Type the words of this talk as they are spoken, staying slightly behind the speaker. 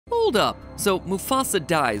hold up. So Mufasa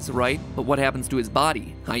dies, right? But what happens to his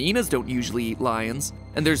body? Hyenas don't usually eat lions,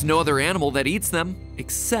 and there's no other animal that eats them,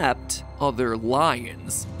 except other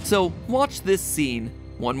lions. So watch this scene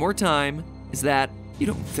one more time. Is that, you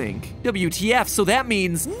don't think? WTF, so that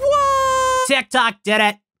means, what? TikTok did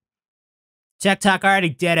it. TikTok already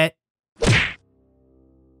did it.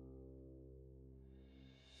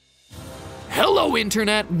 Hello,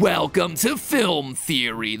 Internet. Welcome to Film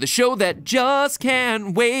Theory, the show that just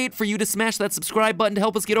can't wait for you to smash that subscribe button to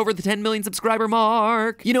help us get over the 10 million subscriber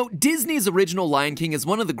mark. You know, Disney's original Lion King is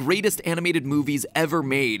one of the greatest animated movies ever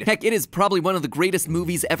made. Heck, it is probably one of the greatest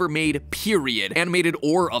movies ever made, period, animated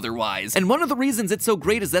or otherwise. And one of the reasons it's so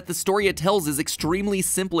great is that the story it tells is extremely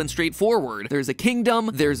simple and straightforward. There's a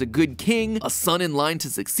kingdom, there's a good king, a son in line to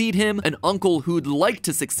succeed him, an uncle who'd like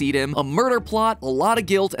to succeed him, a murder plot, a lot of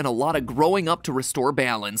guilt, and a lot of growing up to restore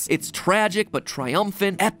balance. It's tragic but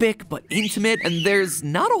triumphant, epic but intimate, and there's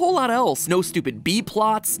not a whole lot else. No stupid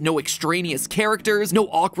B-plots, no extraneous characters, no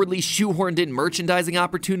awkwardly shoehorned in merchandising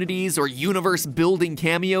opportunities or universe-building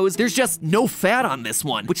cameos. There's just no fat on this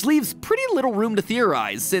one, which leaves pretty little room to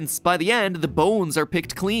theorize, since by the end, the bones are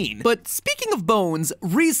picked clean. But speaking of bones,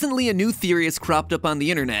 recently a new theory has cropped up on the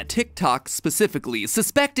internet, TikTok specifically,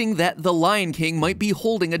 suspecting that the Lion King might be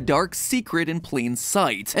holding a dark secret in plain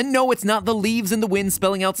sight. And no, it's not the leaves in the wind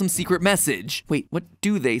spelling out some secret message. Wait, what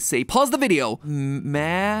do they say? Pause the video.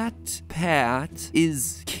 Matpat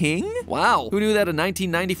is king? Wow, who knew that a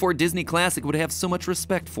 1994 Disney classic would have so much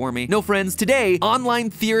respect for me? No, friends, today, online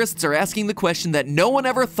theorists are asking the question that no one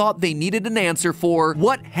ever thought they needed an answer for: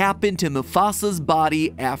 what happened to Mufasa's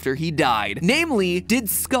body after he died? Namely, did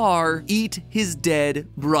Scar eat his dead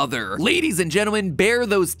brother? Ladies and gentlemen, bare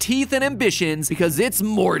those teeth and ambitions, because it's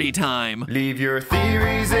Morty time. Leave your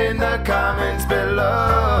theories in the comments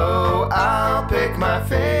below. I'll pick my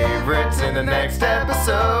favorites in the next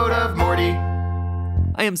episode of Morty.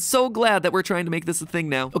 I am so glad that we're trying to make this a thing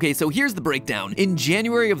now. Okay, so here's the breakdown. In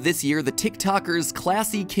January of this year, the TikTokers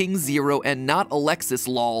Classy King Zero and Not Alexis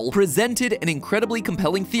lol presented an incredibly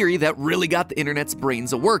compelling theory that really got the internet's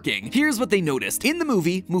brains a-working. Here's what they noticed. In the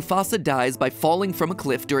movie, Mufasa dies by falling from a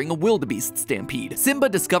cliff during a wildebeest stampede. Simba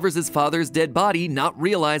discovers his father's dead body, not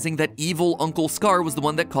realizing that evil Uncle Scar was the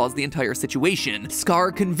one that caused the entire situation.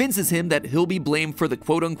 Scar convinces him that he'll be blamed for the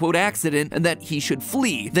quote-unquote accident and that he should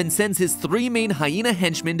flee, then sends his three main hyena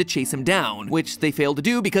henchmen to chase him down, which they fail to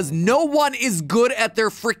do because no one is good at their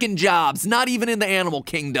frickin' jobs, not even in the animal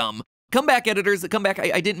kingdom. Come back, editors, come back.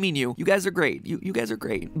 I didn't mean you. You guys are great. You guys are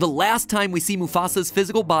great. The last time we see Mufasa's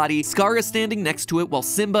physical body, Scar is standing next to it while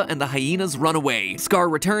Simba and the hyenas run away. Scar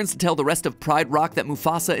returns to tell the rest of Pride Rock that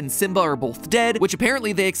Mufasa and Simba are both dead, which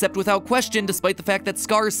apparently they accept without question, despite the fact that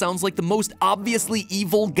Scar sounds like the most obviously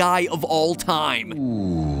evil guy of all time.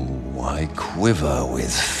 Ooh, I quiver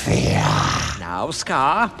with fear. Now,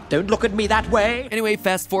 Scar, don't look at me that way. Anyway,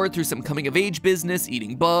 fast forward through some coming-of-age business,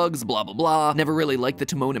 eating bugs, blah blah blah. Never really liked the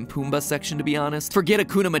Timon and Pumbaa section, to be honest. Forget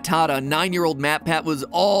Hakuna Matata, 9-year-old Matpat was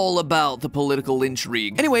all about the political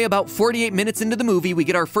intrigue. Anyway, about 48 minutes into the movie, we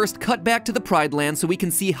get our first cut back to the Pride Land so we can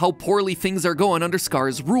see how poorly things are going under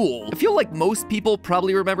Scar's rule. I feel like most people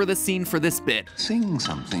probably remember this scene for this bit. Sing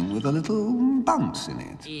something with a little bounce in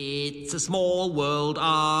it. It's a small world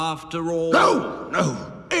after all.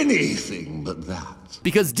 No, anything but that.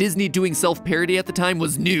 Because Disney doing self-parody at the time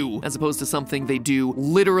was new, as opposed to something they do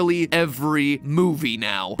literally every movie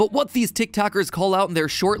now. But what these TikTokers call out in their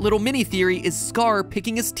short little mini theory is Scar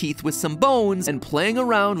picking his teeth with some bones and playing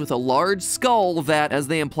around with a large skull that, as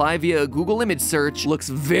they imply via a Google image search, looks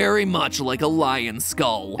very much like a lion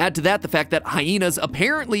skull. Add to that the fact that hyenas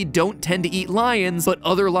apparently don't tend to eat lions, but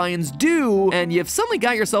other lions do, and you've suddenly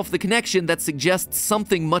got yourself the connection that suggests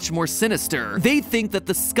something much more sinister. They think that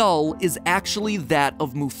the skull is actually that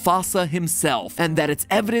of Mufasa himself, and that it's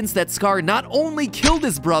evidence that Scar not only killed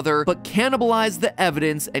his brother, but cannibalized the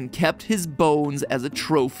evidence and kept his bones as a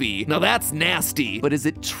trophy. Now that's nasty, but is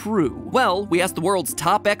it true? Well, we asked the world's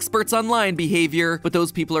top experts on lion behavior, but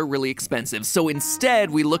those people are really expensive, so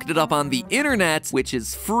instead we looked it up on the internet, which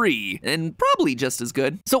is free, and probably just as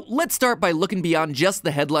good. So let's start by looking beyond just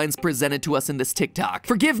the headlines presented to us in this TikTok.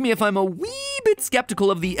 Forgive me if I'm a wee bit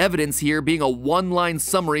skeptical of the evidence here being a one-line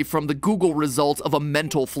summary from the Google results of of a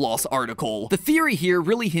mental floss article. The theory here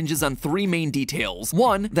really hinges on three main details.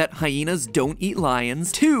 1, that hyenas don't eat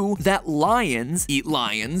lions. 2, that lions eat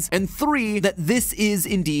lions. And 3, that this is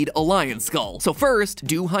indeed a lion skull. So first,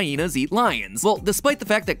 do hyenas eat lions? Well, despite the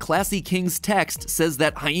fact that Classy King's text says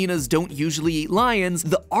that hyenas don't usually eat lions,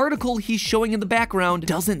 the article he's showing in the background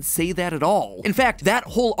doesn't say that at all. In fact, that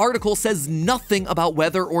whole article says nothing about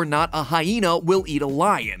whether or not a hyena will eat a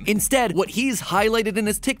lion. Instead, what he's highlighted in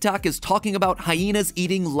his TikTok is talking about hyenas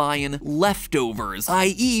eating lion leftovers,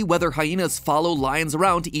 i.e. whether hyenas follow lions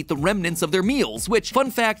around to eat the remnants of their meals, which, fun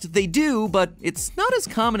fact, they do, but it's not as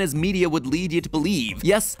common as media would lead you to believe.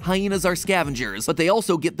 Yes, hyenas are scavengers, but they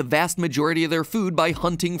also get the vast majority of their food by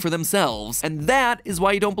hunting for themselves, and that is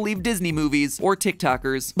why you don't believe Disney movies or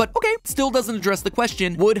TikTokers. But okay, still doesn't address the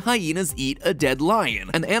question, would hyenas eat a dead lion?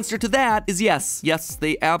 And the answer to that is yes. Yes,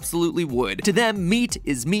 they absolutely would. To them, meat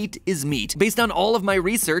is meat is meat. Based on all of my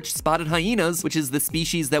research, spotted hyenas, which is the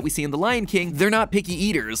species that we see in The Lion King, they're not picky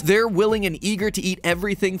eaters. They're willing and eager to eat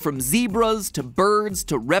everything from zebras to birds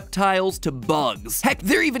to reptiles to bugs. Heck,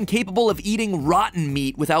 they're even capable of eating rotten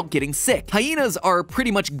meat without getting sick. Hyenas are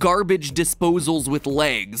pretty much garbage disposals with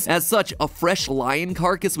legs. As such, a fresh lion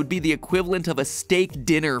carcass would be the equivalent of a steak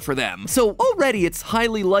dinner for them. So already it's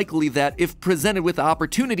highly likely that if presented with the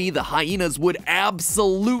opportunity, the hyenas would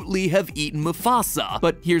absolutely have eaten Mufasa.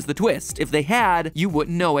 But here's the twist. If they had, you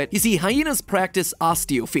wouldn't know it. You see, hyenas practice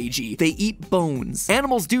osteophagy. They eat bones.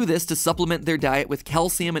 Animals do this to supplement their diet with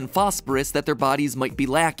calcium and phosphorus that their bodies might be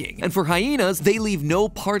lacking. And for hyenas, they leave no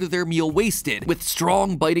part of their meal wasted, with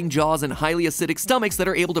strong biting jaws and highly acidic stomachs that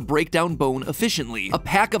are able to break down bone efficiently. A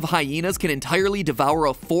pack of hyenas can entirely devour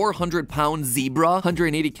a 400-pound zebra,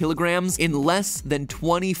 180 kilograms, in less than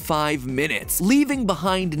 25 minutes, leaving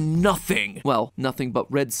behind nothing. Well, nothing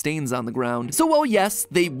but red stains on the ground. So while yes,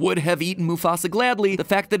 they would have eaten Mufasa gladly, the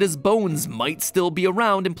fact that his bones might still be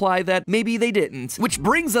around imply that maybe they didn't. Which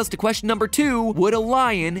brings us to question number 2, would a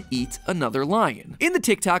lion eat another lion? In the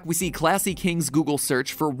TikTok, we see Classy King's Google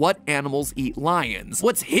search for what animals eat lions.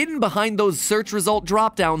 What's hidden behind those search result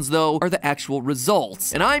dropdowns, though, are the actual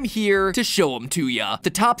results, and I'm here to show them to ya. The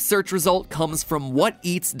top search result comes from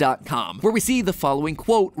whateats.com, where we see the following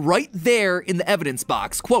quote right there in the evidence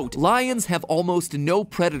box. Quote, lions have almost no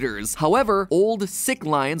predators. However, old, sick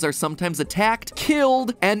lions are sometimes attacked,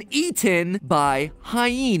 killed, and eaten by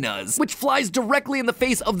hyenas, which flies directly in the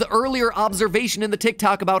face of the earlier observation in the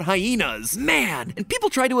TikTok about hyenas. Man, and people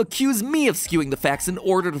try to accuse me of skewing the facts in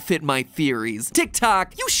order to fit my theories.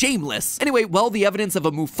 TikTok, you shameless. Anyway, while the evidence of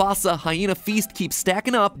a Mufasa hyena feast keeps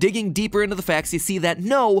stacking up, digging deeper into the facts, you see that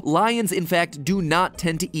no, lions in fact do not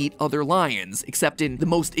tend to eat other lions, except in the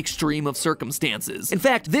most extreme of circumstances. In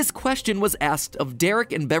fact, this question was asked of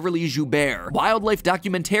Derek and Beverly Joubert, wildlife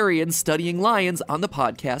documentarians studying lions on the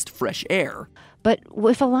podcast Fresh Air. But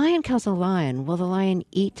if a lion kills a lion, will the lion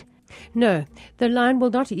eat? No, the lion will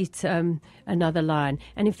not eat another lion.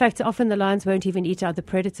 And in fact, often the lions won't even eat other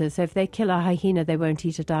predators. So if they kill a hyena, they won't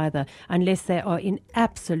eat it either, unless they are in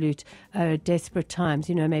absolute desperate times,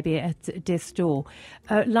 maybe at death's door.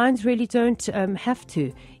 Lions really don't have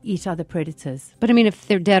to eat other predators. But I mean, if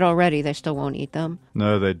they're dead already, they still won't eat them.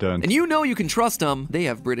 No, they don't. And you can trust them. They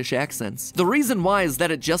have British accents. The reason why is that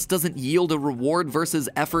it just doesn't yield a reward versus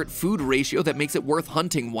effort food ratio that makes it worth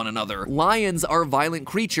hunting one another. Lions are violent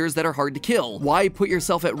creatures that are hard to kill. Why put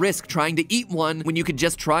yourself at risk trying to eat one when you could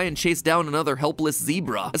just try and chase down another helpless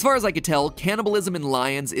zebra? As far as I could tell, cannibalism in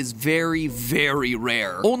lions is very, very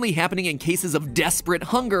rare, only happening in cases of desperate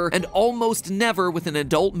hunger and almost never with an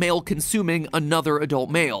adult male consuming another adult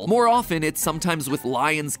male. More often, it's sometimes with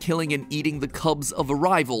lions killing and eating the cubs of a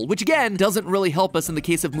rival, which again, doesn't really help us in the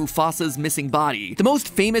case of Mufasa's missing body. The most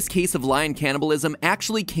famous case of lion cannibalism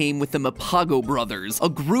actually came with the Mufasa brothers, a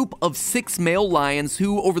group of 6 male lions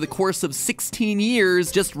who, over the course of 16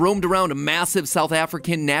 years, just roamed around a massive South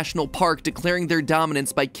African national park declaring their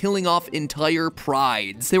dominance by killing off entire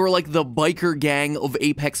prides. They were like the biker gang of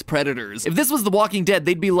apex predators. If this was The Walking Dead,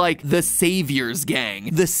 they'd be like the Saviors gang.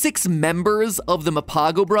 The 6 members of the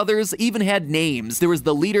Mufasa brothers even had names. There was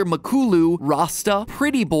the leader Makulu, Rasta,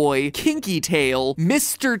 Pretty Boy, Kinky Tail,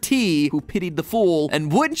 Mr. T, who pitied the fool,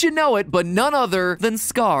 and wouldn't you know it, but none other than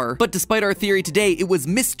Scar. But despite our theory today, it was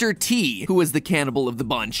Mr. T who was the cannibal of the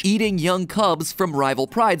bunch. footage, eating young cubs from rival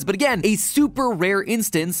prides, but again, a super rare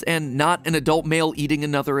instance and not an adult male eating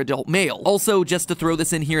another adult male. Also, just to throw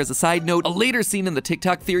this in here as a side note, a later scene in the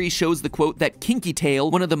TikTok theory shows the quote that Kinky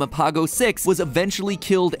Tail, one of the Mapago 6, was eventually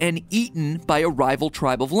killed and eaten by a rival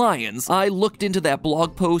tribe of lions. I looked into that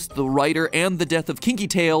blog post, the writer, and the death of Kinky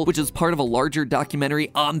Tail, which is part of a larger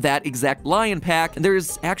documentary on that exact lion pack, and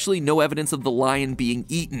there's actually no evidence of the lion being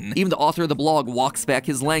eaten. Even the author of the blog walks back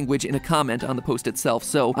his language in a comment on the post itself,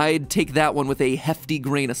 so I'd take that one with a hefty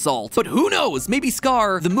grain of salt. But who knows? Maybe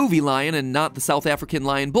Scar, the movie lion and not the South African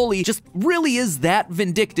lion bully, just really is that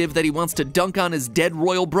vindictive that he wants to dunk on his dead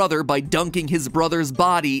royal brother by dunking his brother's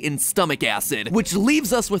body in stomach acid. Which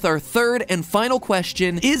leaves us with our third and final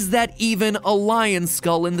question: is that even a lion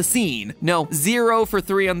skull in the scene? No, 0 for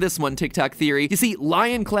 3 on this one, TikTok theory. You see,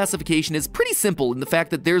 lion classification is pretty simple in the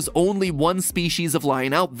fact that there's only one species of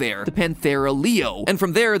lion out there, the Panthera leo, and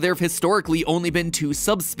from there have historically only been 2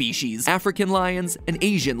 subspecies, African lions and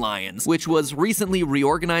Asian lions, which was recently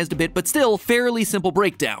reorganized a bit, but still fairly simple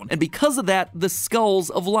breakdown. And because of that, the skulls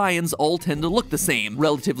of lions all tend to look the same.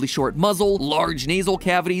 Relatively short muzzle, large nasal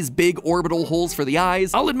cavities, big orbital holes for the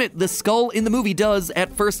eyes. I'll admit, the skull in the movie does,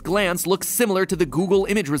 at first glance, look similar to the Google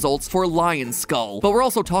image results for lion skull. But we're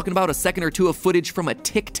also talking about a second or two of footage from a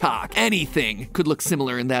TikTok. Anything could look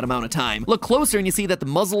similar in that amount of time. Look closer and you see that the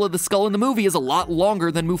muzzle of the skull in the movie is a lot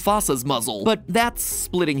longer than Mufasa's muzzle. But that's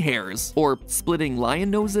splitting hairs. Or splitting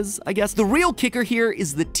lion noses, I guess. The real kicker here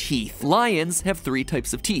is the teeth. Lions have 3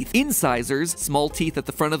 types of teeth. Incisors, small teeth at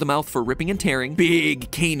the front of the mouth for ripping and tearing.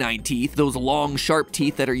 Big canine teeth, those long, sharp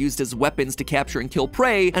teeth that are used as weapons to capture and kill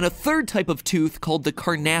prey. And a third type of tooth called the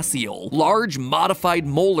carnassial. Large, modified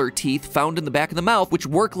molar teeth found in the back of the mouth, which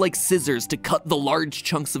work like scissors to cut the large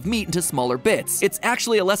chunks of meat into smaller bits. It's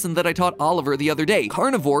actually a lesson that I taught Oliver the other day.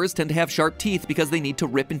 Carnivores tend to have sharp teeth because they need to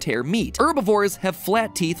rip and tear meat. Herbivores have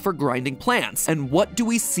flat teeth for grinding plants. And what do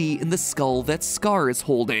we see in the skull that Scar is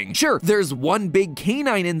holding? Sure, there's one big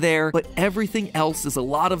canine in there, but everything else is a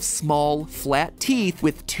lot of small, flat teeth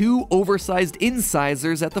with 2 oversized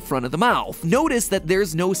incisors at the front of the mouth. Notice that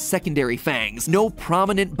there's no secondary fangs, no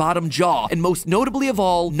prominent bottom jaw, and most notably of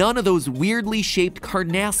all, none of those weirdly shaped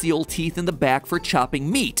carnassial teeth in the back for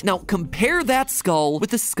chopping meat. Now compare that skull with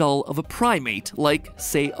the skull of a primate, like,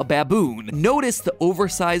 say, a baboon. Notice the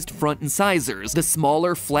oversized front incisors, the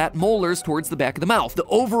smaller flat molars towards the back of the mouth, the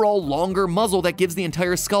overall longer muzzle that gives the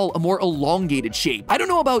entire skull a more elongated shape. I don't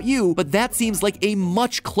know about you, but that seems like a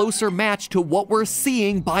much closer match to what we're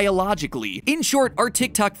seeing biologically. In short, our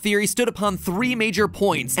TikTok theory stood upon 3 major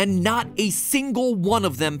points, and not a single one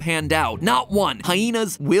of them panned out. Not one.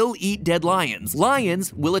 Hyenas will eat dead lions.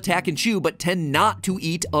 Lions will attack and chew, but tend not to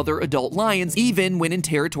eat other adult lions, even when in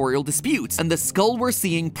territorial disputes. And the skull we're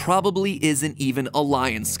seeing probably isn't even a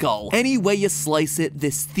lion skull. Any way you slice it,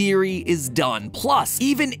 this theory is done. Plus,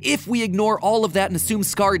 even if we ignore all of that and assume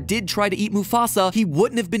Scar did try to eat Mufasa, he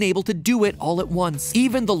wouldn't have been able to do it all at once.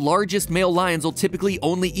 Even the largest male lions will typically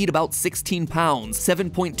only eat about 16 pounds,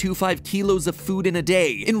 7.25 kilos of food in a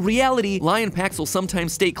day. In reality, lion packs will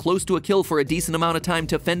sometimes stay close to a kill for a decent amount of time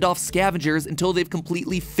to fend off scavengers until they've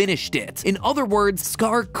completely finished it. In other words,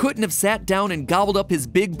 Scar couldn't have sat down and gobbled up his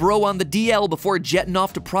big bro on the DL before jetting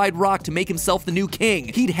off to Pride Rock to make himself the new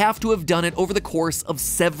king. He'd have to have done it over the course of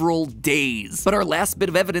several days. But our last bit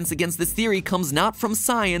of evidence against this theory comes not from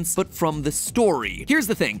science, but from the story. Here's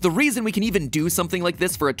the thing, the reason we can even do something like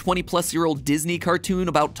this for a 20-plus-year-old Disney cartoon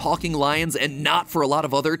about talking lions and not for a lot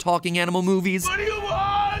of other talking animal movies. What do you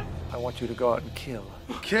want? I want you to go out and kill.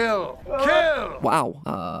 Kill! Kill!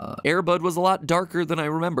 Wow, Air Bud was a lot darker than I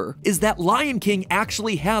remember. Is that Lion King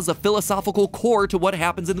actually has a philosophical core to what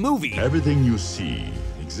happens in the movie. Everything you see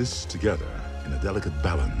exists together in a delicate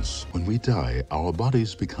balance. When we die, our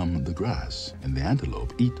bodies become the grass, and the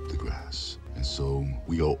antelope eat the grass. And so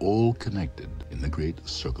we are all connected in the great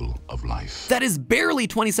circle of life. That is barely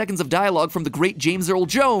 20 seconds of dialogue from the great James Earl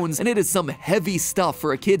Jones, and it is some heavy stuff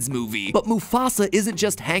for a kid's movie. But Mufasa isn't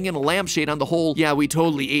just hanging a lampshade on the whole, yeah, we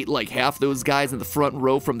totally ate like half those guys in the front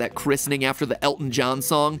row from that christening after the Elton John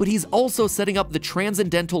song, but he's also setting up the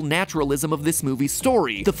transcendental naturalism of this movie's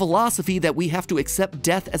story. The philosophy that we have to accept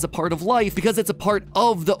death as a part of life because it's a part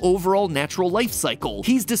of the overall natural life cycle.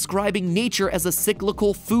 He's describing nature as a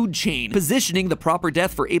cyclical food chain, positioning positioning the proper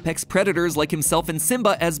death for apex predators like himself and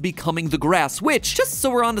Simba as becoming the grass, which, just so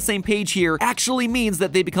we're on the same page here, actually means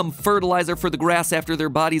that they become fertilizer for the grass after their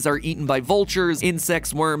bodies are eaten by vultures,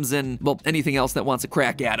 insects, worms, and, well, anything else that wants a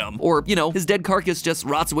crack at him. Or, you know, his dead carcass just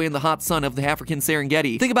rots away in the hot sun of the African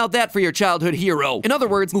Serengeti. Think about that for your childhood hero. In other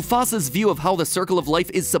words, Mufasa's view of how the circle of life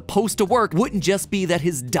is supposed to work wouldn't just be that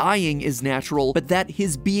his dying is natural, but that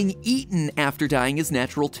his being eaten after dying is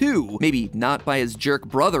natural too. Maybe not by his jerk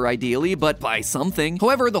brother ideally, but by something.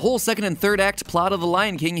 However, the whole second and third act plot of The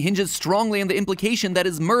Lion King hinges strongly on the implication that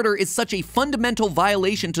his murder is such a fundamental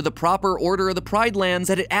violation to the proper order of the Pride Lands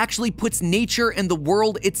that it actually puts nature and the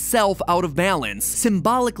world itself out of balance.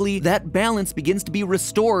 Symbolically, that balance begins to be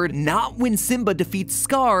restored not when Simba defeats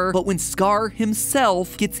Scar, but when Scar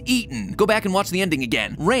himself gets eaten. Go back and watch the ending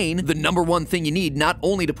again. Rain, the #1 thing you need not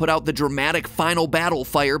only to put out the dramatic final battle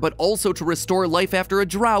fire, but also to restore life after a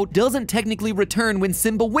drought, doesn't technically return when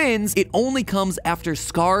Simba wins. It only comes after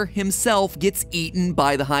Scar himself gets eaten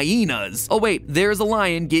by the hyenas. Oh wait, there's a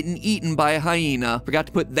lion getting eaten by a hyena. Forgot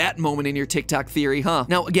to put that moment in your TikTok theory, huh?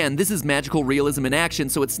 Now again, this is magical realism in action,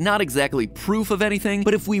 so it's not exactly proof of anything,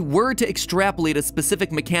 but if we were to extrapolate a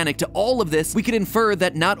specific mechanic to all of this, we could infer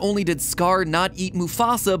that not only did Scar not eat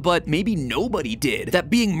Mufasa, but maybe nobody did. That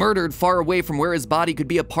being murdered far away from where his body could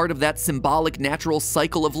be a part of that symbolic natural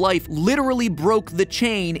cycle of life literally broke the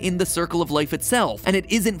chain in the circle of life itself, and it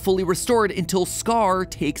isn't fully restored until Scar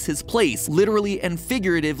takes his place, literally and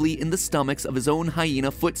figuratively, in the stomachs of his own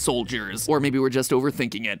hyena foot soldiers. Or maybe we're just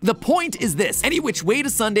overthinking it. The point is this: any which way to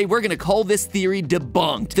Sunday, we're gonna call this theory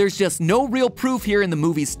debunked. There's just no real proof here in the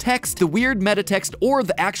movie's text, the weird meta-text, or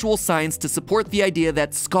the actual science to support the idea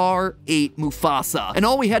that Scar ate Mufasa. And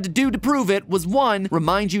all we had to do to prove it was 1,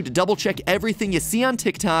 remind you to double check everything you see on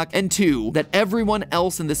TikTok, and 2, that everyone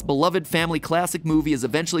else in this beloved family classic movie is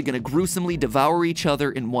eventually gonna gruesomely devour each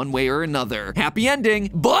other in one way or another. Happy ending,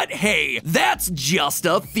 but hey, that's just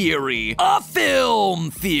a theory. A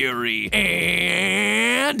film theory.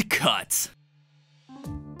 And cut.